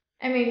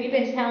I mean, you've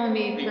been telling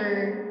me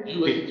for. You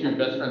listen to your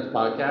best friend's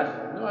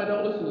podcast? No, I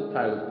don't listen to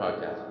Tyler's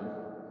podcast.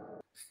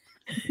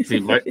 See,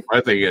 my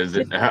thing is,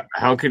 that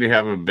how can you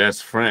have a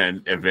best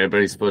friend if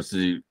everybody's supposed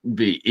to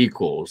be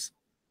equals?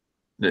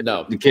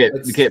 No, you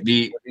can't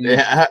be.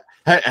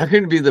 How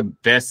can you be the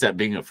best at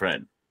being a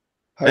friend?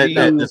 Do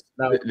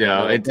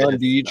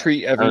you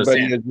treat I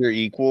everybody understand. as your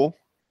equal?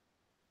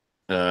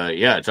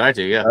 Yeah, try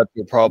to. Yeah, That's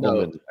your problem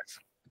No. in life.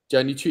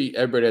 John, you treat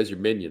everybody as your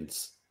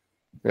minions.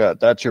 Yeah,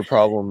 that's your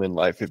problem in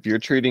life. If you're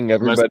treating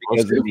everybody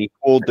as supposed an to?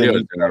 equal, I then do it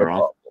you've got a wrong.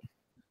 problem.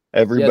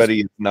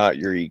 Everybody is not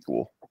your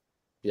equal.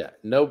 Yeah,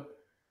 nope.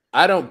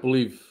 I don't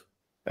believe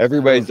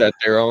Everybody's at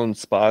their own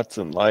spots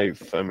in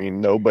life. I mean,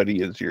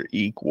 nobody is your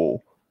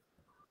equal.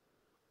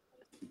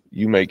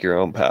 You make your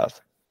own path.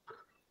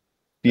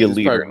 Be a This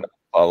leader, part- not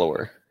a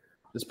follower.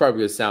 this is probably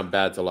going to sound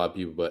bad to a lot of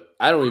people, but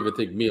I don't even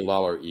think me and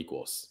Lala are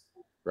equals,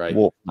 right?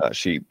 Wolf, not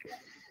sheep.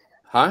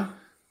 Huh?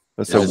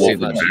 That's Yeah, a see wolf.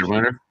 that. not sheep.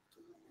 winner.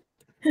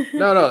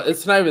 No,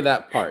 it's not even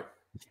that part.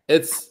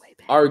 It's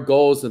our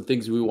goals and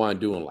things we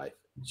want to do in life.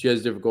 She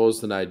has different goals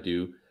than I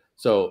do.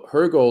 So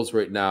her goals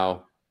right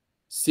now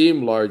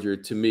seem larger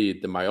to me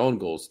than my own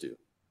goals do.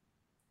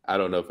 I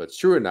don't know if that's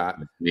true or not.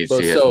 Needs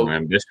But to have so- some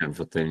ambition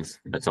for things.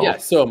 That's all. Yeah,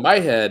 so in my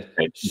head,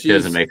 It she's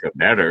doesn't make it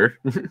better.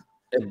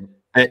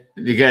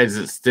 You guys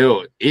are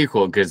still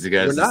equal because you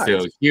guys We're are not.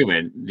 still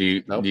human.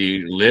 Nope. Do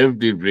you live?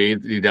 Do you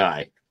breathe? Do you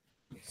die?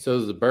 so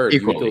is the bird.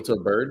 Equally. You equal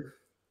to a bird?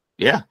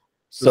 Yeah.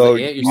 So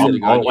the ant you're all-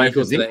 sitting all on, you life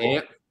equal is to the equal.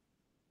 ant?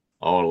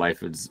 All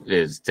life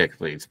is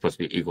technically supposed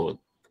to be equal.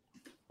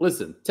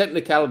 Listen,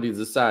 technicalities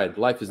aside,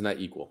 life is not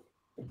equal.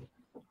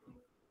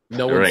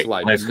 No one's Right.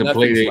 life. Life's Nothing's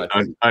completely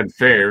life.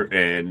 unfair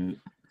and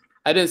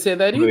I didn't say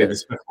that completely either.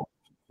 despicable.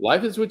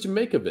 Life is what you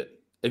make of it.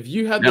 If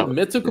you have No. the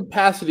mental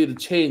capacity to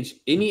change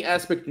any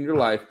aspect in your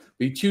life,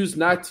 but you choose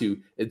not to,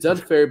 it's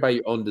unfair by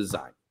your own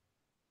design.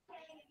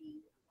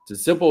 It's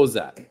as simple as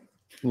that.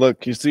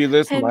 look, you see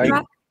this, Pen Mike?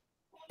 drop.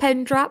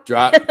 Pen drop.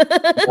 Drop.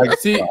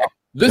 See,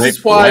 this Life-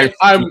 is why life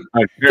I'm is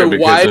unfair the because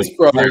wise it's-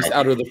 brothers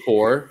out of the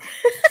four,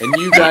 and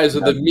you guys are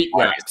the meat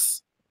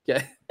racks.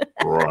 Okay.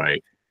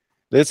 Right.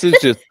 This is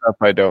just stuff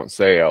I don't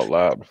say out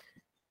loud.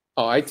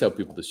 Oh, I tell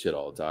people this shit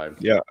all the time.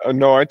 Yeah,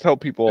 no, I tell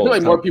people I all feel the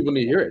like time. more people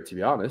need to hear it, to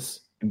be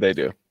honest. They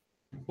do.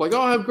 Like,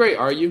 oh, I'm great.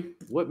 Are you?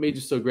 What made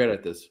you so great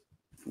at this?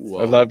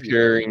 I love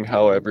hearing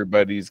how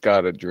everybody's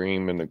got a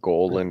dream and a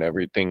goal and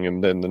everything,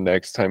 and then the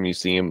next time you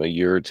see them a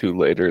year or two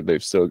later,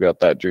 they've still got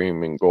that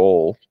dream and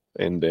goal,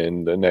 and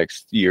then the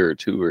next year or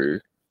two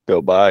or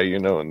go by,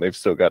 and they've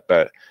still got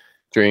that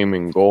dream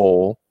and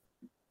goal,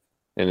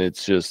 and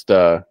it's just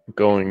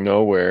going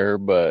nowhere.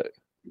 But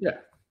Yeah.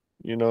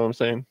 you know what I'm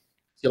saying?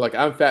 See, like,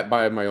 I'm fat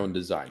by my own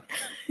design.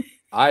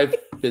 I've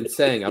been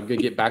saying I'm going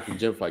to get back to the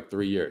gym for like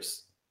 3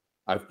 years.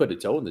 I've put a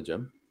toe in the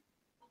gym.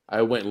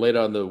 I went and laid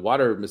on the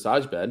water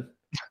massage bed.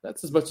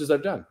 That's as much as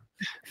I've done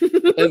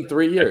in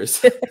 3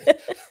 years.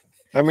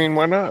 I mean,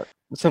 why not?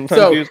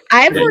 Sometimes So- you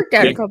I've worked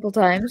out a couple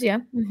times. Yeah.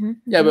 Mm-hmm.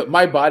 Yeah, but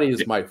my body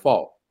is my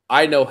fault.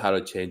 I know how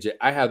to change it.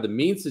 I have the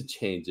means to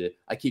change it.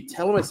 I keep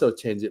telling myself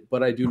to change it,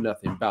 but I do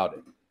nothing about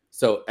it.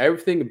 So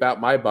everything about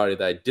my body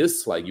that I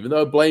dislike, even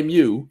though I blame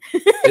you,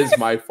 is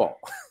my fault.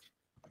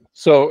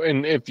 So,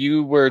 and if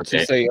you were to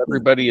Okay. say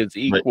everybody is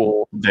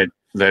equal,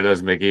 That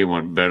doesn't make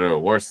anyone better or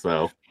worse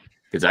though,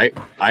 because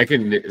I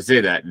can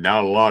say that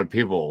not a lot of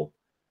people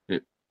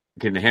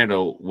can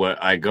handle what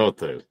I go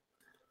through,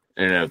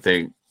 and I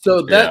think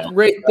So that Yeah.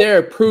 right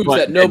there proves but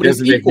that it nobody's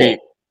doesn't make equal. me-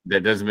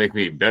 that doesn't make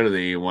me better than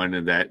anyone,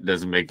 and that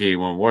doesn't make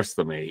anyone worse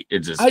than me. It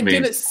just I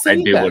didn't means say I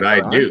do that, what I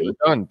Ron. do,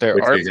 done. There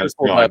which are is just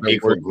people on that are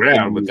equal worse ground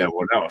than with you.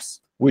 everyone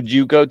else. Would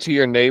you go to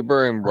your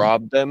neighbor and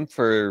rob them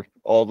for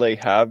all they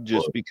have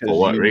just For because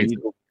what you reason?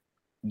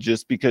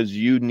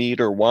 need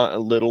or want a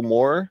little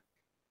more?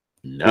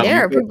 No,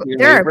 There are you go people. to your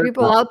There are neighbor?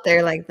 people out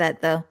there like that,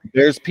 though.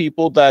 There's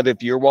people that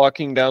if you're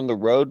walking down the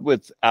road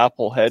with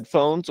Apple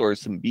headphones or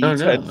some Beats no, I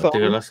think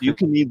headphones, that's you good.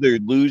 can either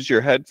lose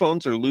your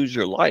headphones or lose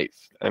your life.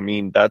 I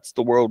mean, that's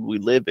the world we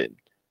live in.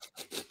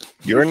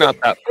 You're not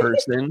that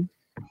person.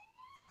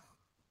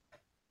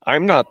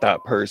 I'm not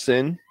that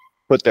person.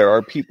 But there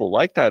are people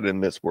like that in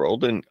this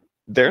world, and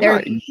they're They're-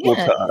 not equal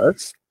yeah. to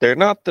us. They're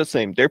not the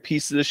same. They're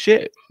pieces of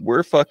shit.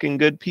 We're fucking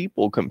good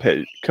people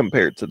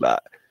compared to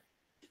that.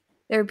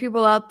 There are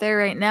people out there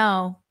right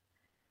now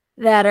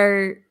that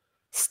are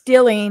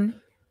stealing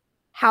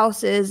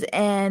houses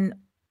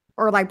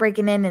or like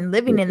breaking in and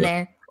living in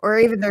there, or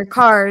even their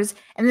cars,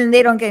 and then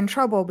they don't get in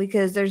trouble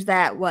because there's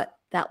that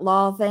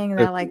law thing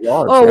that like,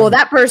 Laws, oh yeah. well,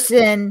 that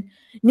person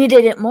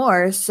needed it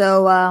more,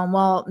 so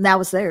well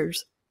now it's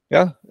theirs.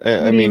 Yeah, What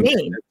I do mean, you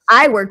mean?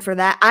 I worked for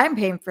that. I'm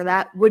paying for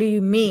that. What do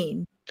you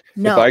mean?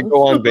 No. if I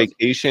go on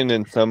vacation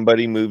and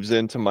somebody moves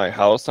into my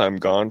house, I'm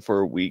gone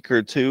for a week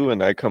or two,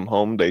 and I come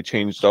home, they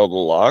changed all the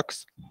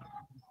locks.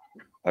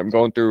 I'm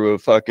going through a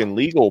fucking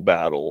legal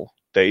battle.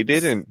 They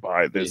didn't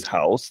buy this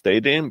house.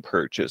 They didn't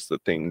purchase the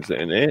things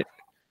in it.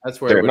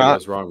 That's where They're everybody not-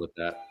 goes wrong with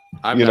that.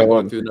 I'm You not know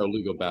going what- through no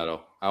legal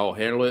battle. I'll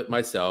handle it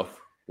myself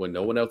when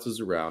no one else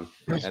is around,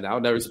 and I'll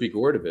never speak a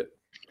word of it.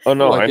 Oh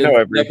no, Like I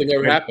know nothing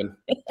ever happened.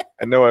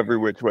 I know every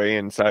which way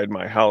inside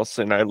my house,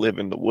 and I live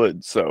in the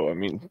woods. So I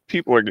mean,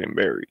 people are getting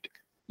buried.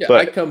 Yeah,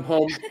 But- I come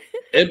home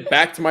and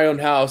back to my own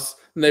house,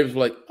 and they was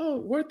like, "Oh,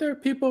 weren't there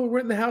people who were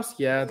in the house?"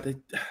 Yeah, they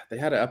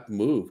had to up and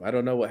move. I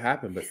don't know what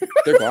happened, but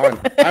they're gone.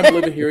 I'm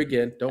living here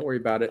again. Don't worry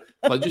about it.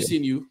 Pleasure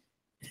seeing you.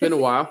 It's been a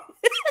while.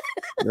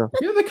 Yeah.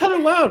 Yeah, they're kind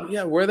of loud.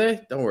 Yeah, were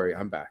they? Don't worry,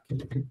 I'm back.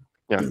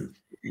 Yeah,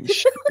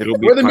 it'll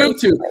be Where they fine.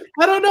 moved to?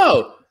 I don't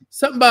know.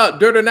 Something about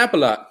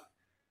Dirtanapolis.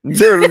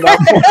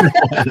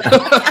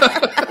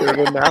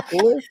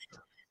 Dirtanapolis?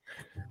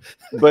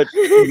 But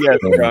yes,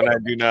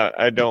 John,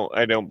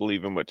 I don't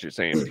believe in what you're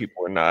saying.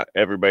 People are not.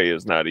 Everybody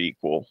is not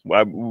equal.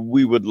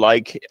 We would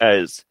like,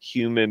 as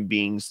human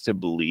beings, to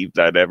believe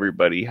that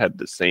everybody had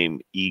the same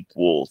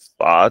equal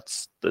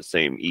thoughts, the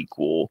same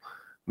equal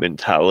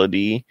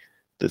mentality,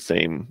 the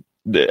same.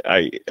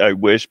 I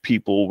wish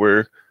people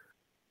were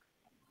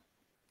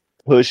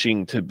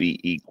pushing to be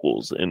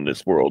equals in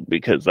this world,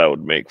 because that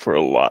would make for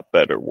a lot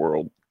better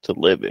world to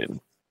live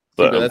in.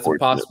 But that's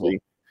impossible.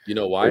 You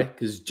know why?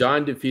 Because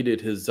John defeated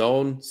his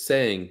own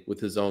saying with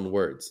his own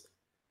words.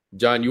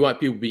 John, you want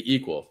people to be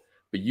equal,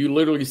 but you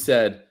literally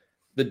said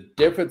the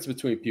difference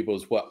between people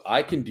is what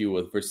I can deal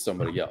with versus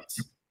somebody else.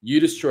 You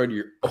destroyed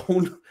your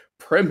own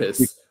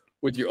premise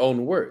with your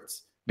own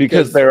words.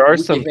 Because there are we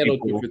some can handle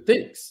people. different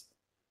things.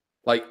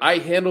 Like I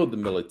handled the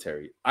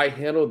military. I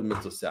handled the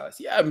mental status.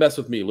 Yeah, it messed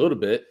with me a little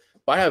bit,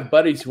 but I have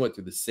buddies who went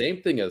through the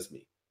same thing as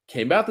me,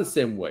 came out the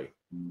same way.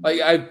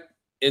 Like I've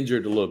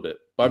injured a little bit,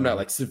 but I'm not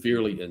like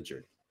severely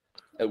injured.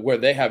 Where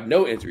they have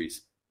no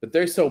injuries, but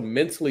they're so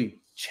mentally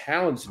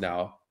challenged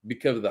now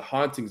because of the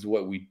hauntings of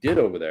what we did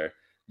over there.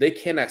 They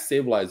cannot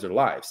stabilize their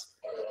lives.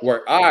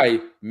 Where I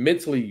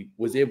mentally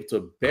was able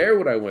to bear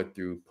what I went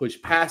through,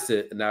 push past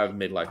it, and now I've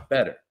made life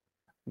better.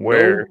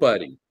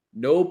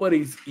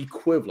 Nobody's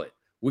equivalent.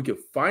 We could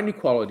find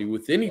equality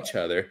within each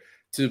other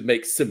to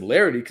make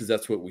similarity, because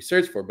that's what we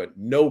search for, but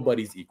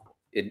nobody's equal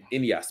in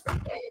any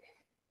aspect.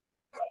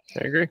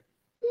 I agree.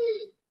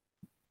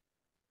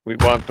 We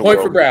want the Point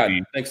world for Brad. to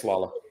be, Thanks,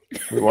 Lala.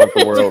 we want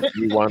the world.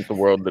 We want the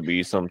world to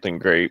be something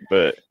great,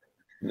 but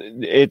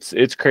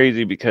it's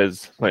crazy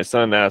because my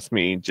son asked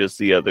me just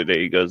the other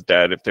day. He goes,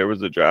 "Dad, if there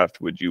was a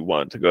draft, would you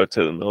want to go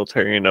to the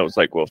military?" And I was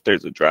like, "Well, if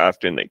there's a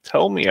draft and they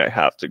tell me I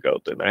have to go,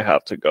 then I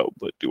have to go.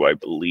 But do I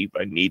believe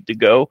I need to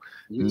go?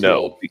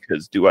 No,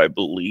 because do I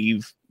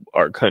believe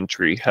our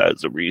country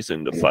has a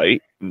reason to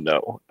fight?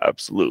 No,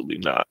 absolutely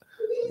not.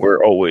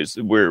 We're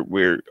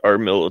our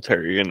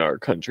military in our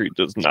country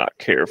does not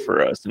care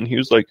for us." And he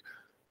was like,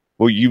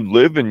 "Well, you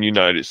live in the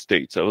United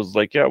States." I was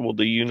like, "Yeah, well,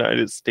 the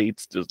United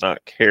States does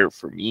not care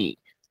for me.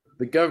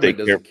 The government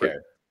doesn't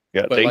care.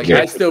 Yeah, but like,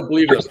 I still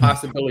believe in the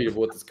possibility of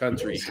what this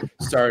country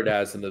started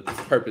as and the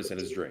purpose and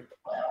its dream."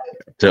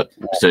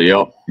 So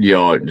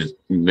y'all just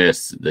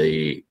missed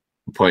the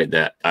point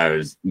that I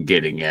was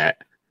getting at.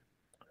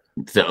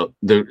 So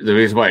the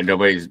reason why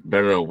nobody's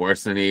better or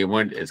worse than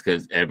anyone is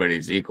because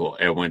everybody's equal.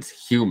 Everyone's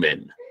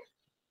human.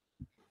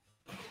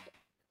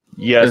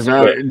 Yes,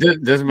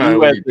 doesn't matter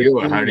what you do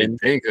or how you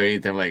think or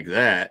anything like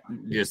that.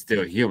 You're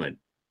still human.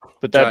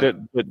 But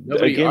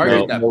nobody again,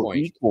 argued that more point.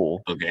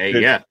 equal. Okay,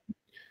 that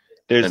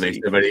makes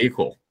everybody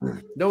equal.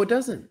 No, it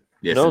doesn't.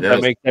 Yes, No, it does.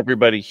 that makes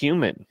everybody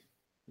human.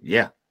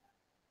 Yeah.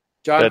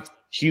 John, That's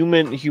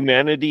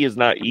humanity is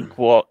not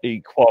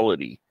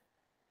equality.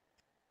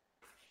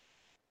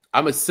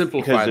 I'm gonna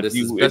simplify Because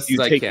this as best as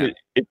I can.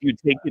 If you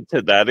take it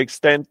to that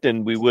extent,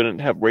 then we wouldn't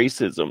have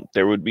racism.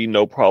 There would be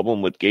no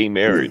problem with gay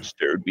marriage.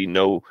 There would be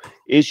no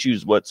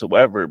issues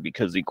whatsoever,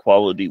 because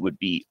equality would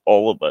be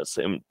all of us,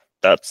 and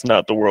that's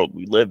not the world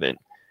we live in.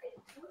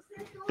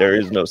 There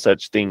is no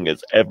such thing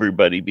as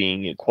everybody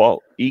being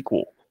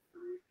equal.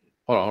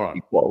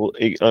 Hold on.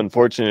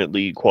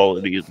 Unfortunately,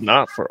 equality is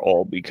not for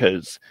all,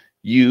 because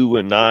you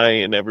and I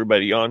and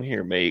everybody on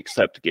here may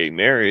accept gay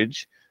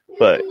marriage,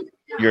 but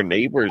your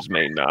neighbors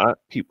may not,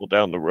 people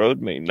down the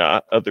road may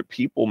not, other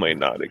people may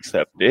not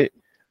accept it.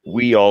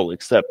 We all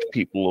accept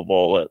people of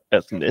all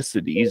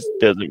ethnicities.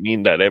 Doesn't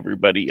mean that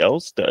everybody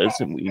else does,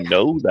 and we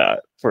know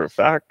that for a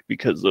fact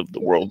because of the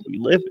world we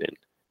live in.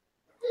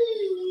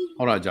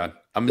 Hold on, John.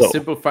 I'm gonna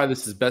simplify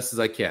this as best as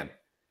I can.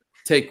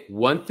 Take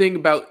one thing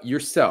about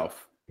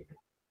yourself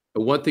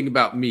and one thing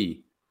about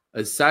me,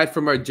 aside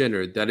from our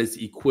gender, that is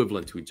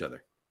equivalent to each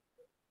other.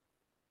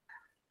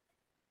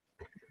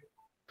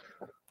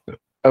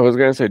 I was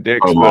gonna say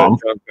dicks, but John's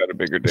got a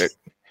bigger dick.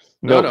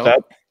 No.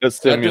 That's the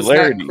similarity.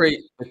 That does not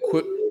create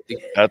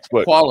that's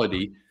what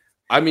equality.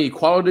 I mean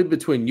equality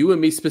between you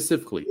and me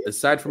specifically,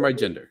 aside from our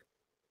gender.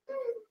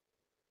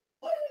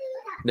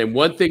 Name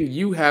one thing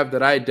you have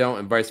that I don't,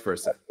 and vice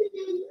versa.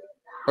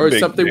 Or big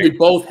something dick. we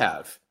both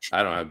have.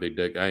 I don't have a big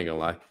dick. I ain't gonna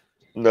lie.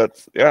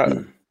 That's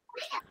All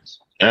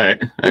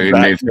right. I mean,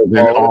 make sure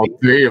that all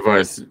three of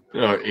us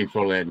are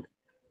equal, and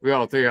we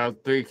all three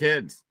have 3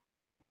 kids.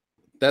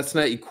 That's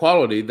not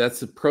equality.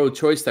 That's a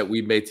pro-choice that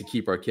we made to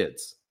keep our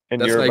kids. and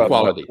That's you're not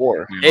about equality.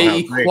 to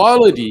have 4.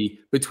 Equality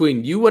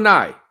between you and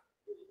I.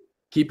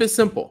 Keep it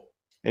simple.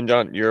 And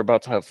John, you're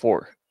about to have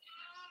 4.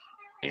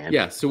 And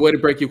Yeah, so way to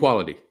break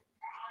equality.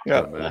 Yeah.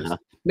 Uh-huh.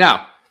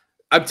 Now,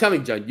 I'm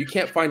telling you, John, you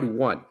can't find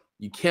one.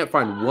 You can't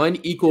find one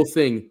equal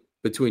thing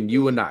between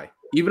you and I.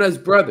 Even as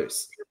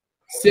brothers,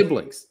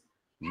 siblings,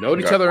 known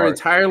each Got other our cars.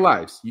 entire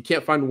lives. You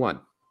can't find one.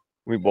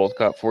 We both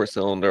got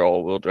 4-cylinder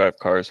all-wheel drive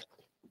cars.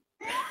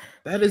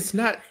 That is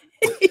not.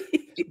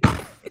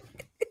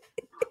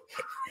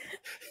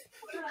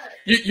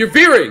 You're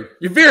veering.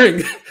 You're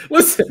veering.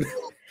 Listen.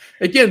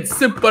 Again,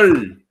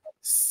 simple.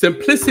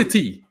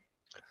 Simplicity.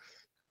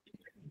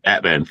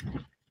 Batman.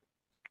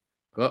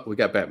 Well, we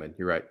got Batman.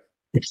 You're right.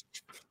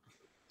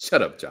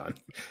 Shut up, John.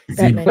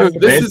 Batman is the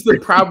This is the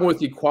problem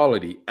with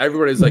equality.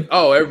 Everybody's like,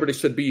 oh, everybody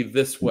should be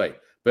this way.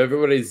 But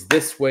everybody's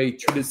this way,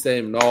 treated the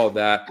same, and all of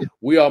that.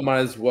 We all might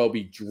as well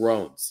be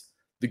drones.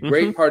 The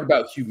great part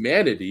about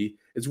humanity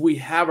is we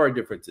have our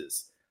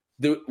differences.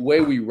 The way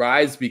we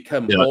rise,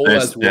 become whole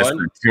as one,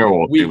 the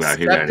terrible we thing about accept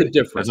the humanity.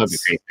 difference. That's not the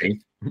great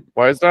thing.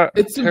 Why is that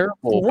It's a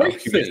terrible? great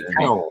about thing. humanity?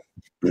 No,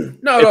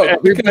 If no,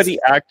 everybody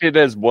acted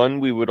as one,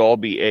 we would all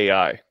be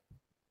AI.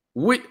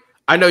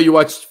 I know you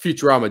watched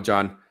Futurama,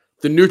 John.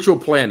 The neutral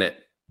planet.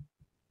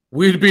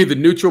 We'd be the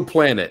neutral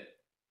planet.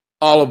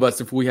 All of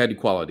us, if we had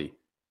equality.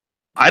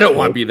 I don't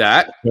want to be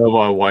that. Tell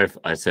my wife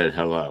I said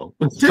hello.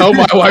 Tell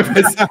my wife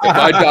if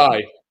I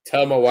die.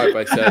 Tell my wife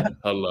I said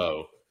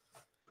hello.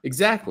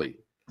 Exactly.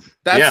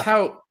 That's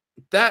how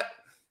that.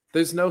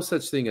 There's no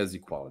such thing as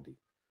equality.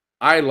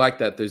 I like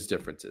that there's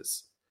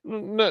differences.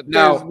 No,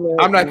 Now, there's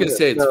I'm not going to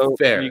say it's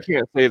fair. You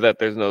can't say that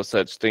there's no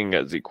such thing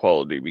as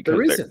equality because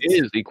There there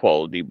isn't. is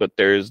equality, but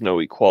there is no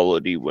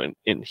equality when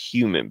in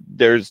human.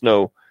 There's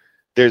no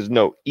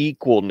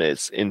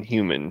equalness in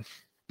human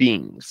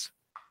beings.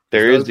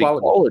 There There's is no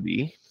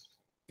equality.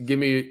 Give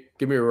me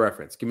a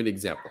reference. Give me an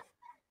example.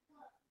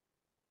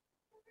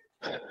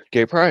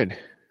 Gay pride.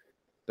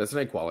 That's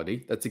not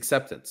equality. That's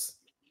acceptance.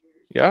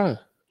 Yeah.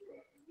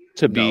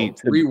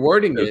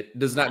 Rewording it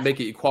does not make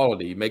it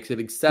equality. It makes it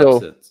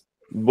acceptance.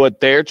 What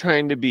they're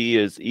trying to be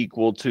is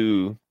equal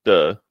to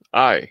the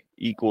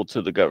equal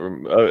to the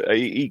government,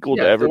 equal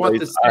to They want everybody's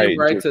the same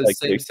right just to like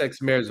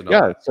same-sex marriage and all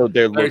yeah, that. so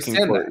they're looking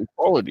understand for that.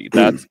 equality.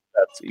 That's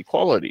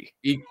equality.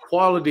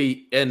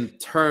 Equality in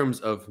terms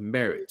of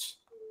marriage,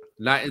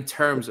 not in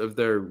terms of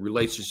their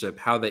relationship,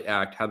 how they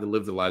act, how they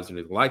live their lives, and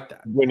anything like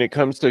that. When it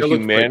comes to They're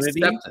looking for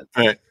humanity,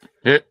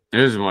 acceptance.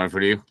 Here's one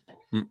for you.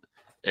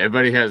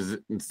 Everybody has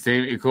the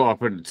same equal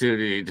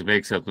opportunity to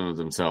make something of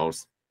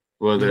themselves.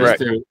 Whether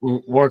it's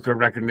through work or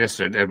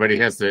recognition, everybody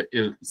has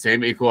the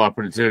same equal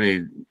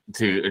opportunity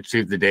to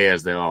achieve the day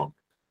as their own.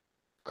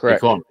 correct.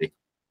 Equality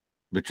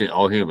between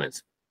all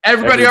humans.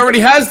 Everybody already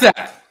has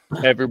that.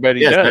 Everybody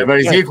Yes, does.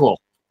 everybody's Yeah. equal.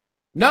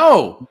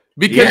 No,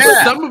 because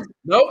Yeah. some of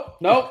no,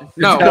 If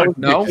that was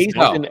the case,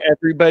 no. then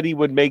everybody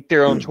would make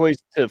their own choice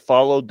to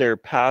follow their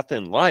path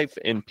in life,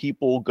 and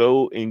people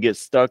go and get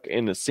stuck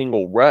in a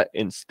single rut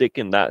and stick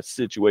in that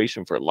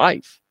situation for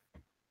life.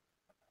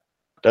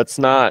 That's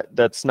not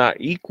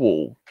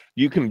equal.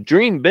 You can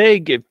dream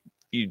big if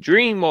you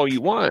dream all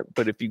you want,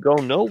 but if you go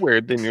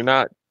nowhere, then you're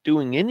not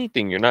doing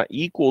anything. You're not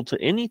equal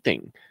to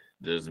anything.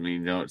 Doesn't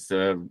mean you don't still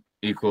have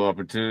equal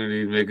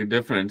opportunity to make a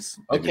difference.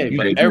 Okay, You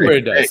but can-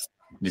 everybody does.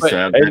 you But, still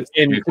have and that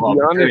to be equal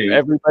honest, opportunity.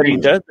 everybody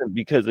doesn't,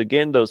 because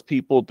again, those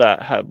people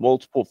that have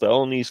multiple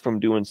felonies from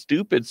doing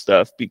stupid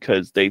stuff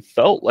because they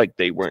felt like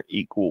they weren't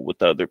equal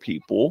with other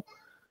people,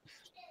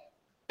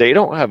 they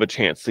don't have a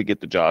chance to get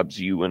the jobs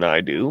you and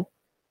I do.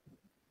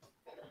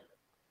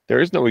 There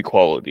is no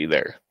equality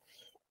there.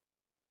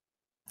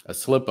 A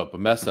slip up, a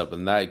mess up,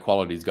 and that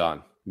equality is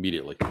gone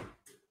immediately.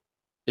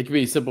 It could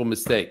be a simple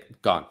mistake,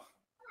 gone.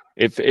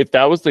 If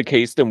that was the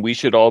case, then we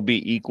should all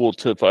be equal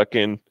to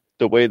fucking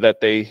the way that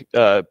they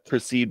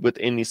proceed with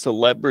any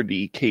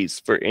celebrity case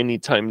for any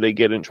time they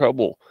get in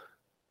trouble.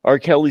 R.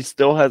 Kelly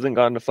still hasn't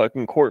gone to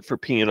fucking court for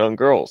peeing on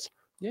girls.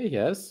 Yeah, he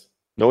has.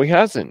 No, he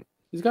hasn't.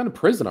 He's gone to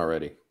prison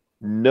already.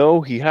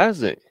 No, he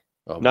hasn't.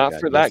 Oh my Not God,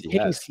 for yes, that he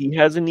case. has. He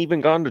hasn't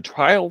even gone to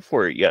trial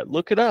for it yet.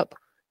 Look it up.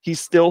 He's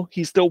still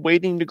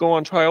waiting to go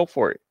on trial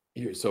for it.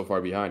 You're so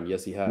far behind.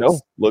 Yes, he has. No,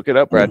 look it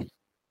up, Brad.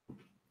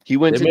 He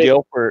went They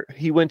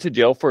to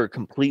jail for a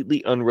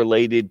completely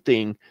unrelated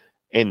thing,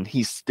 and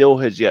he still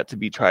has yet to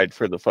be tried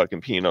for the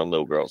fucking peeing on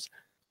little girls.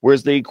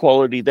 Where's the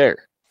equality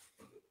there?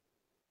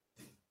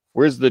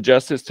 Where's the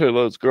justice to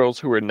those girls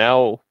who are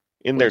now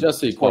in their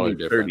just the equality 20s,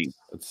 difference.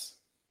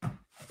 30s?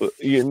 It's,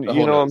 You whole know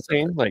what nother I'm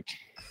saying? Like,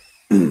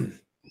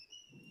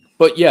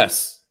 but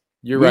yes,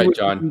 you're We right, would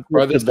John. be equal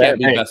Brothers to can't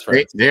be Hey, best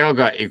friends. they all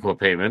got equal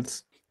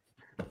payments.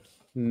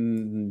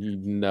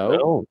 No,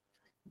 no.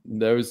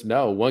 there's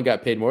no one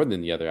got paid more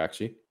than the other.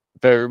 Actually,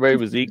 If everybody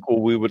was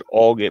equal, we would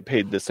all get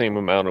paid the same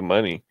amount of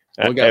money.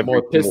 one at got every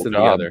more pissed single than the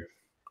job. other.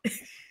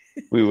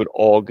 We would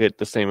all get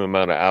the same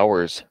amount of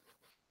hours.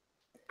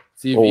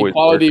 See, if Always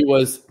equality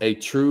was a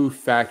true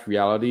fact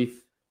reality,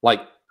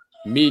 like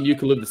me and you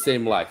can live the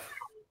same life.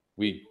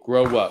 We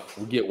grow up,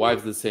 we get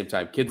wives at the same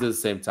time, kids at the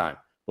same time.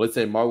 Let's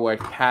say my wife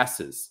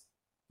passes,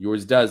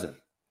 yours doesn't.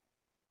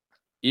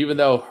 Even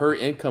though her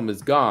income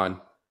is gone,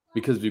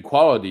 because of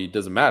equality, it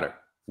doesn't matter.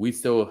 we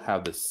still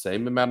have the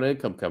same amount of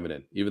income coming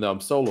in, even though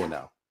I'm solo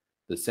now.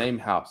 The same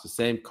house, the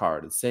same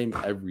car, the same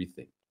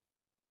everything.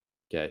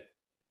 Okay.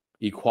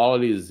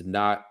 Equality is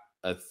not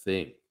a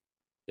thing.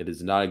 It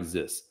does not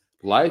exist.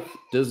 Life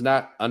does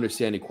not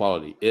understand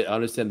equality. It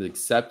understands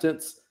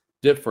acceptance,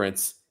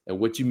 difference, and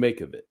what you make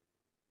of it.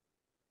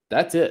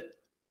 That's it.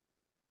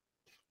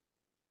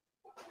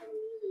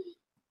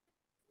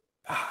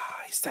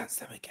 He stands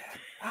them again.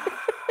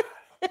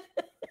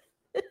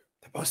 They're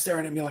both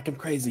staring at me like I'm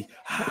crazy.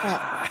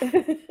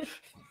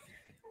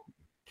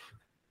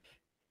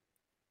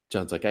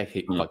 John's like, I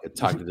hate fucking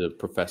talking to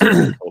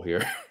Professor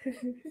here.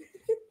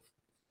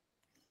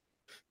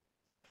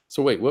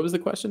 So wait, what was the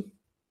question?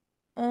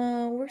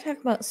 We're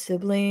talking about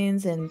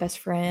siblings and best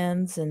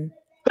friends and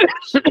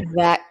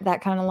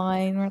that kind of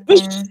line right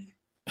there.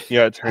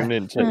 Yeah, it turned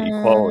into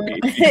equality.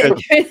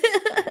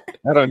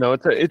 I don't know.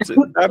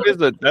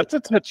 That's a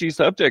touchy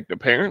subject.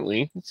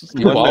 Apparently, it's just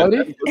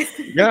equality.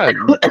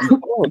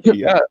 Equality.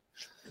 Yeah.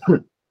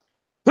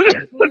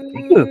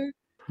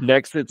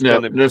 Next, it's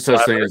no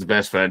such thing as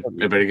best friend.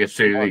 Everybody gets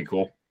treated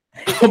equal.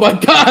 Oh my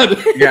god!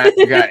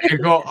 You got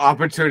equal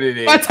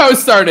opportunity. That's how it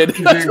started.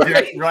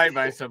 That's right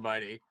by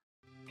somebody.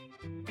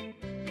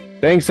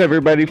 Thanks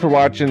everybody for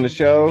watching the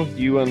show.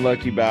 You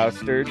unlucky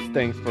bastards.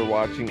 Thanks for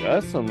watching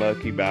us,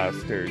 unlucky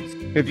bastards.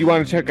 If you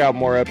want to check out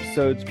more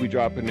episodes, we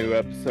drop a new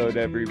episode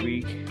every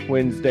week.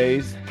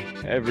 Wednesdays.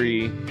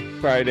 Every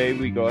Friday,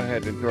 we go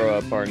ahead and throw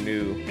up our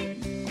new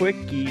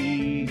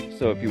quickie.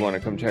 So if you want to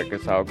come check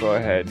us out, go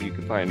ahead. You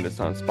can find us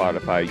on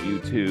Spotify,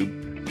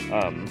 YouTube,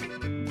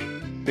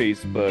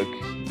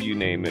 Facebook, you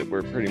name it.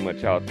 We're pretty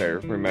much out there.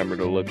 Remember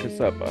to look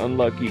us up,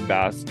 Unlucky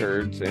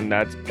Bastards, and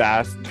that's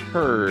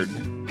Bastard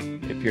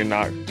if you're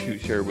not too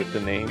sure with the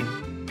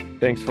name.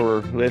 Thanks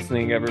for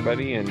listening,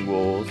 everybody, and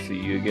we'll see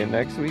you again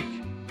next week.